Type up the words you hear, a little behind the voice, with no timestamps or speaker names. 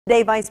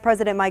Today, Vice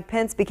President Mike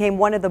Pence became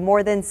one of the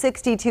more than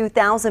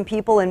 62,000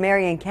 people in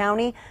Marion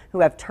County who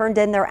have turned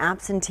in their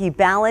absentee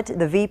ballot.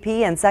 The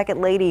VP and Second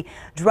Lady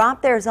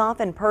dropped theirs off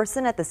in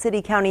person at the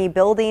City County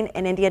building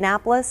in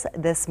Indianapolis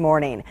this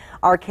morning.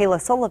 Our Kayla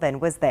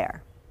Sullivan was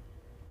there.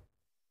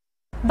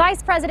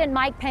 Vice President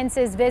Mike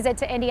Pence's visit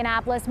to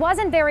Indianapolis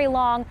wasn't very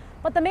long,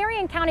 but the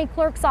Marion County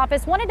Clerk's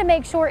office wanted to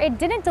make sure it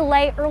didn't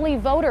delay early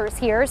voters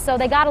here, so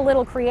they got a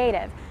little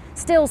creative.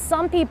 Still,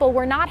 some people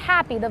were not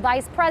happy the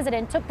vice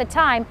president took the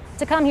time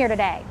to come here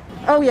today.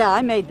 Oh yeah,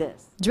 I made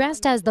this.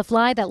 Dressed as the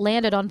fly that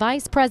landed on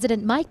Vice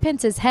President Mike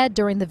Pence's head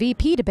during the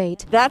VP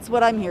debate. That's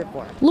what I'm here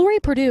for. Lori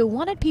Perdue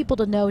wanted people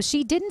to know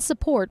she didn't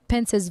support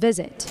Pence's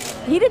visit.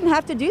 He didn't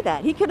have to do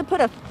that. He could have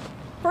put a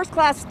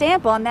first-class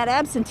stamp on that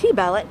absentee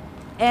ballot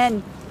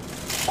and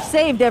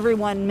saved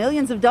everyone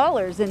millions of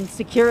dollars in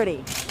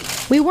security.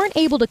 We weren't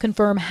able to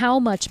confirm how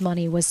much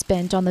money was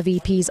spent on the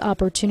VP's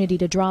opportunity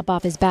to drop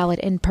off his ballot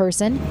in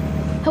person.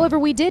 However,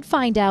 we did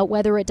find out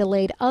whether it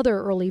delayed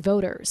other early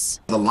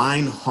voters. The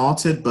line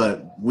halted,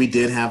 but we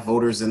did have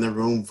voters in the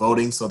room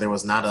voting, so there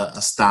was not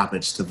a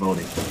stoppage to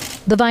voting.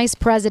 The vice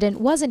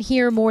president wasn't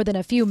here more than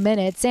a few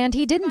minutes, and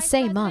he didn't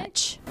say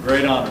much.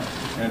 Great honor,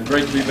 and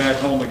great to be back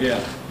home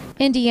again.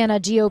 Indiana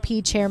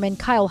GOP Chairman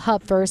Kyle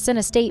Hupfer sent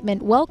a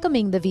statement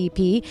welcoming the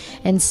VP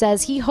and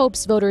says he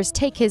hopes voters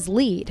take his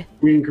lead.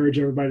 We encourage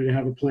everybody to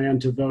have a plan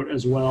to vote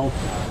as well.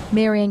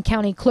 Marion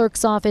County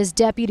Clerk's Office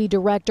Deputy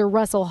Director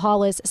Russell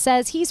Hollis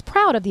says he's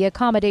proud of the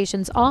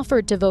accommodations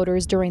offered to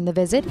voters during the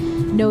visit,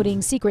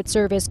 noting Secret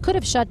Service could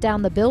have shut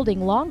down the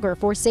building longer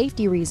for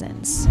safety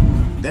reasons.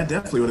 That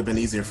definitely would have been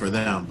easier for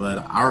them,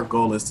 but our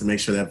goal is to make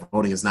sure that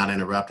voting is not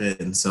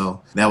interrupted, and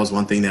so that was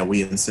one thing that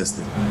we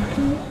insisted.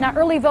 Now,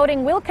 early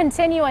voting will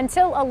continue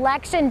until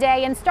Election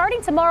Day, and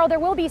starting tomorrow there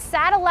will be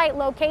satellite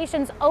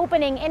locations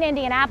opening in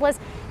Indianapolis,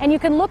 and you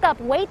can look up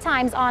wait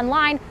times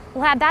online.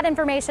 We'll have that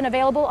information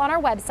available on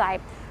our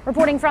website.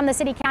 Reporting from the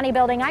City County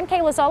building, I'm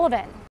Kayla Sullivan.